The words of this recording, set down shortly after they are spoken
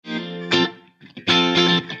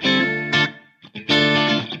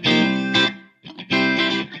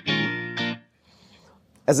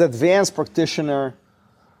as an advanced practitioner,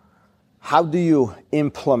 how do you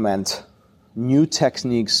implement new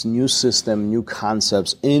techniques, new system, new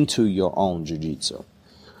concepts into your own jiu-jitsu?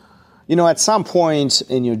 You know, at some point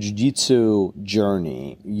in your jiu-jitsu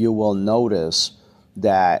journey, you will notice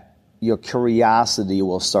that your curiosity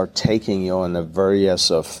will start taking you on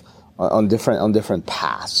different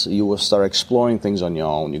paths. You will start exploring things on your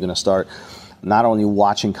own. You're going to start not only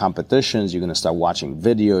watching competitions, you're going to start watching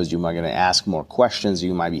videos, you're going to ask more questions,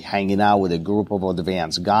 you might be hanging out with a group of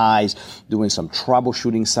advanced guys, doing some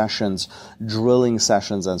troubleshooting sessions, drilling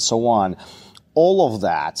sessions, and so on. All of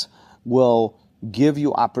that will give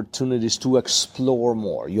you opportunities to explore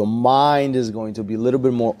more. Your mind is going to be a little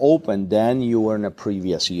bit more open than you were in the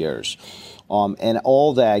previous years. And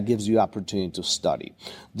all that gives you opportunity to study.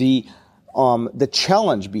 The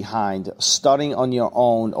challenge behind studying on your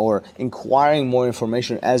own or inquiring more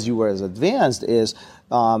information as you were as advanced is,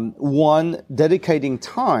 one, dedicating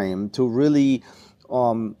time to really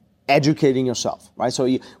educating yourself, right? So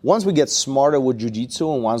once we get smarter with jiu-jitsu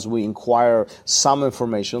and once we inquire some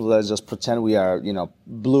information, let's just pretend we are,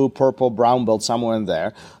 blue, purple, brown belt, somewhere in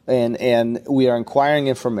there, and we are inquiring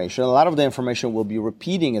information. A lot of the information will be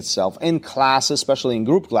repeating itself in classes, especially in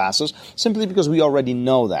group classes, simply because we already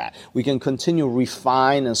know that. We can continue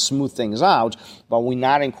refine and smooth things out, but we're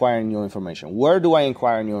not inquiring new information. Where do I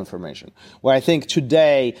inquire new information? Well, I think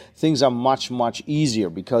today things are much, much easier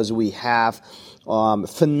because we have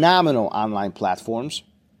phenomenal online platforms,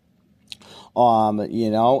 and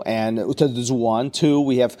there's one. Two,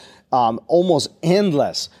 we have almost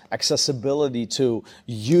endless accessibility to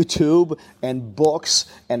YouTube and books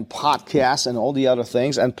and podcasts and all the other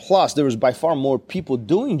things. And plus, there is by far more people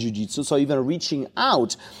doing jiu-jitsu, so even reaching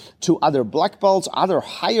out to other black belts, other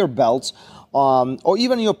higher belts, or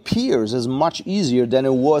even your peers is much easier than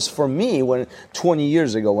it was for me 20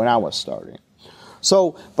 years ago when I was starting.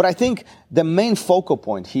 So, but I think the main focal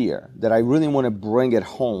point here that I really want to bring it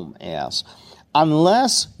home is,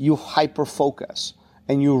 unless you hyper-focus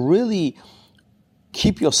and you really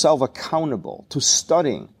keep yourself accountable to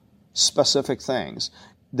studying specific things,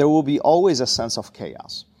 there will be always a sense of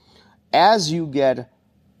chaos. As you get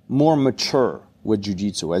more mature with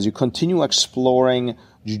jiu-jitsu, as you continue exploring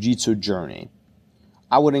jiu-jitsu journey,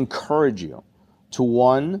 I would encourage you to,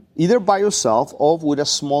 one, either by yourself or with a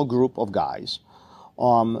small group of guys,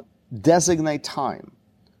 designate time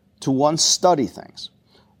to, one, study things.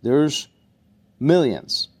 There's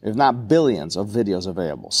millions, if not billions, of videos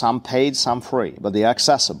available. Some paid, some free, but they're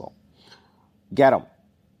accessible. Get them.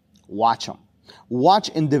 Watch them. Watch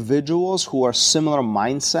individuals who are similar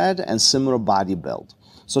mindset and similar body build.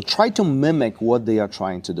 So try to mimic what they are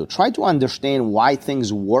trying to do. Try to understand why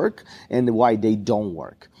things work and why they don't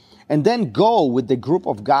work. And then go with the group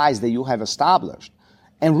of guys that you have established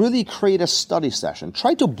and really create a study session.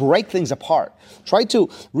 Try to break things apart. Try to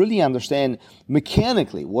really understand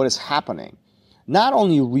mechanically what is happening. Not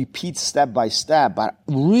only repeat step by step, but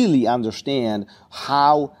really understand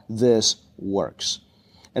how this works.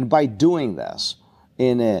 And by doing this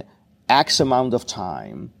in an X amount of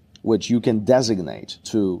time, which you can designate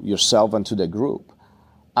to yourself and to the group,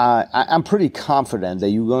 I'm pretty confident that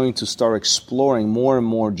you're going to start exploring more and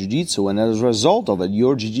more jiu-jitsu, and as a result of it,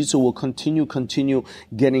 your jiu-jitsu will continue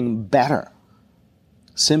getting better,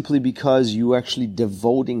 simply because you're actually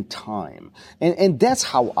devoting time. And that's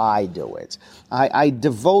how I do it. I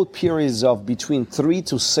devote periods of between 3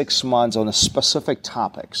 to 6 months on a specific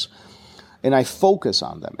topics, and I focus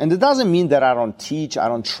on them. And it doesn't mean that I don't teach, I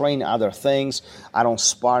don't train other things, I don't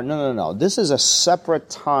spar. No. This is a separate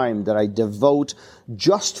time that I devote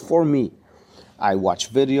just for me. I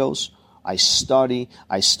watch videos, I study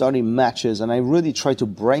matches, and I really try to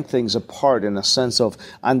break things apart in a sense of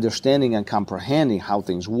understanding and comprehending how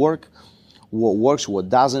things work, what works, what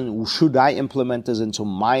doesn't. Should I implement this into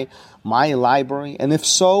my library? And if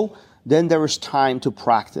so, then there is time to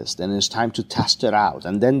practice, then there's time to test it out,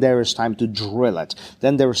 and then there is time to drill it,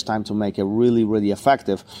 then there is time to make it really, really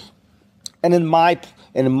effective. And in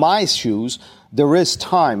my shoes, there is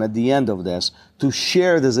time at the end of this to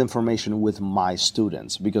share this information with my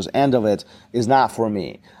students, because end of it is not for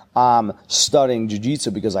me. I'm studying jiu-jitsu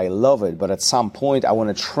because I love it, but at some point I want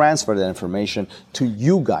to transfer that information to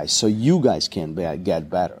you guys so you guys can get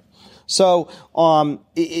better. So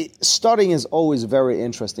studying is always a very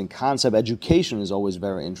interesting concept. Education is always a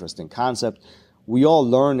very interesting concept. We all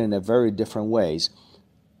learn in a very different ways.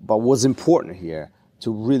 But what's important here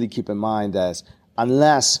to really keep in mind is,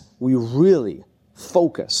 unless we really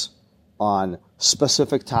focus on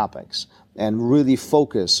specific topics and really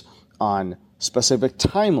focus on specific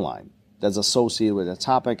timeline that's associated with a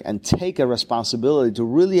topic and take a responsibility to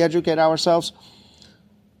really educate ourselves,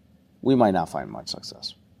 we might not find much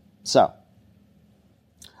success. So,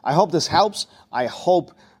 I hope this helps. I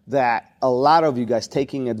hope that a lot of you guys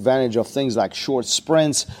taking advantage of things like short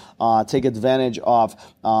sprints, take advantage of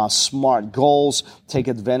smart goals, take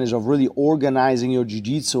advantage of really organizing your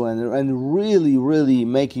jiu-jitsu and really, really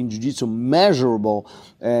making jiu-jitsu measurable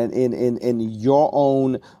in your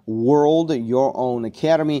own world, your own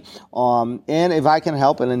academy. And if I can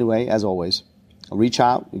help in any way, as always, reach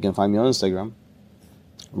out. You can find me on Instagram.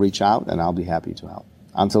 Reach out, and I'll be happy to help.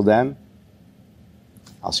 Until then,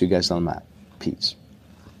 I'll see you guys on the mat. Peace.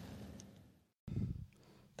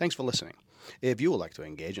 Thanks for listening. If you would like to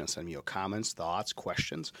engage and send me your comments, thoughts,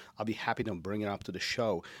 questions, I'll be happy to bring it up to the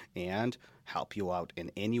show and help you out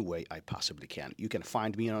in any way I possibly can. You can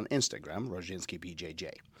find me on Instagram,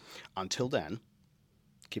 RozhinskiBJJ. Until then,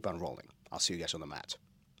 keep on rolling. I'll see you guys on the mat.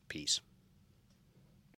 Peace.